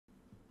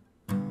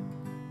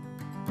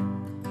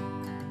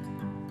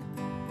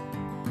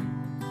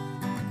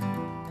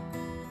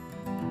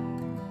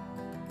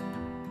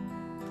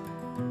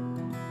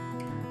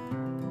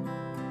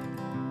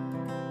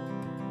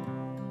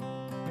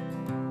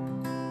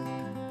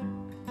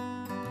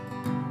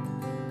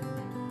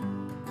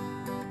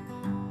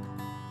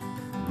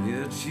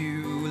met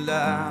you a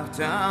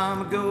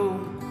lifetime ago.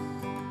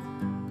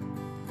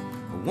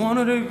 I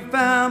wondered if you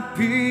found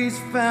peace,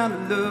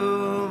 found a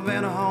love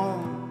and a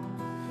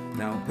home.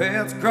 Now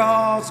paths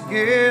cross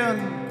again,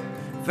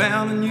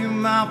 found in you,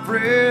 my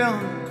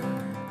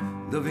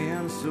friend,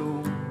 loving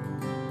soul.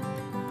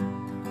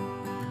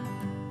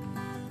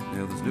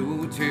 Now there's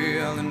no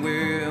telling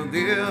where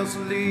this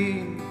will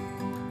lead.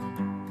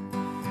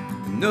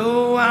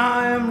 No,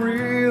 I am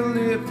real.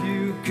 If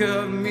you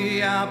cut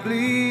me, I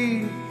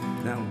bleed.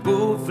 Now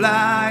both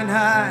flying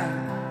high,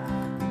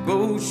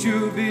 both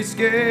should be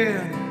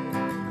scared.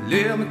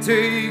 Let me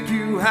take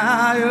you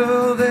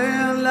higher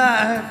than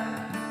life.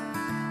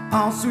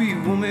 Oh, sweet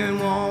woman,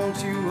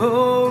 won't you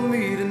hold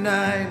me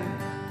tonight?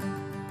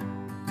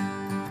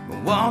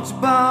 Watch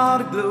your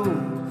body glow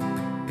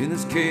in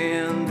this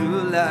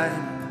candlelight.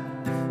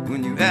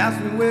 When you ask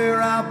me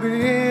where I've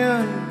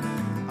been,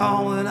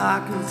 all that I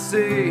can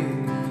say,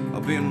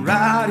 I've been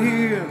right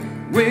here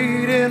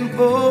waiting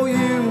for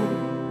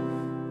you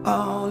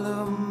all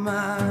of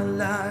my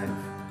life.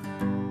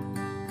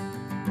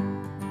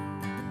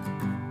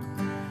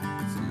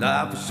 So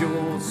life is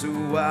short,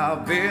 so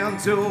I've been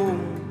told.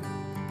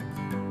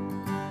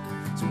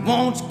 So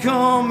won't you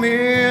come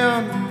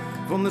in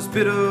from this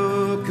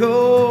bitter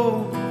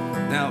cold?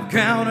 Now I've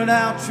counted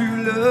out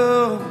true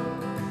love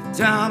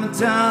time and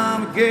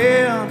time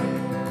again.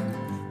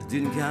 I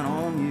didn't count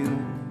on you.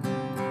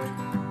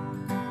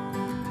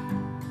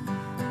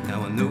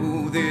 Now I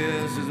know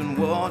this isn't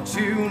what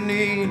you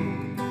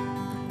need.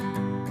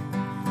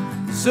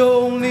 The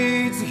soul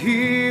needs to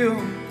heal,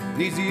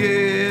 needs the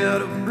air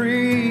to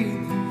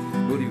breathe.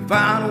 But you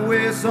find a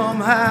way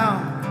somehow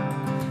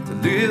to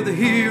live the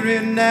here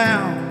and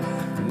now.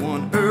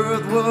 One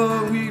earth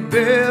what we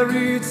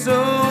buried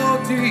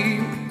so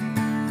deep.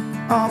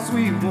 Oh,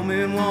 sweet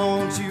woman,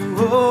 won't you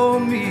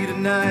hold me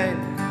tonight?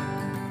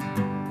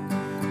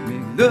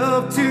 Make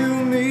love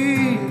to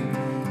me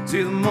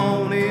till the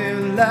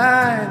morning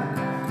light.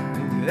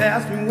 When you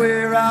ask me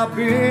where I've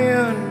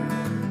been,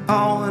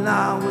 all that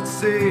I would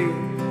say,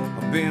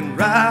 I've been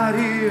right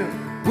here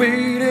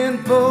waiting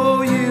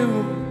for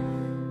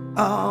you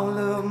all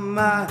of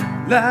my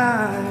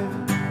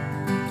life.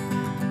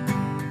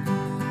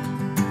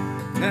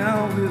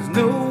 Now there's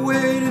no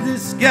way to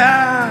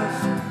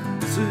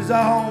disguise, this is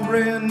all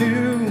brand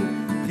new.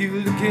 If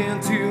you look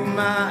into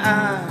my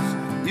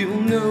eyes,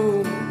 you'll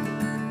know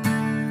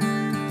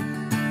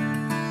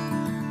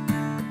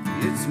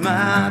it's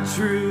my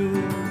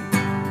truth.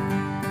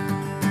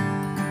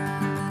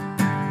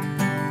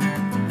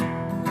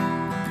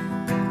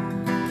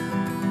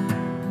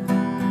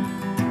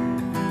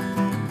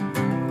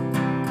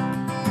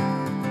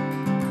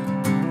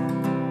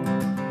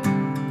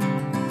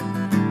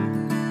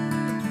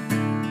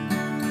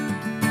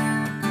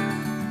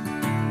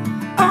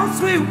 Oh,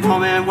 sweet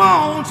woman,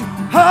 won't you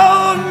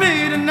hold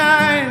me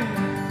tonight?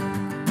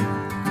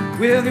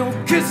 With your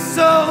kiss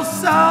so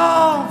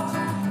soft,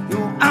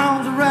 your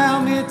arms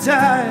around me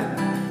tight.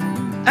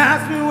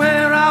 Ask me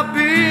where I've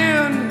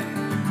been,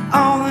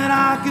 all that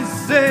I can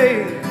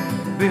say,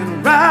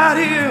 been right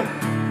here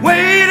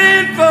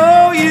waiting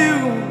for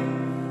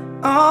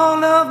you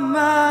all of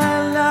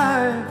my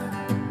life.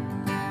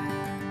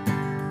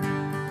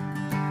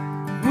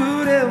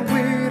 Would have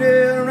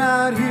waited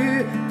right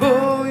here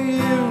for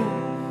you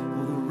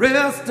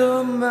rest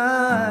of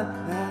my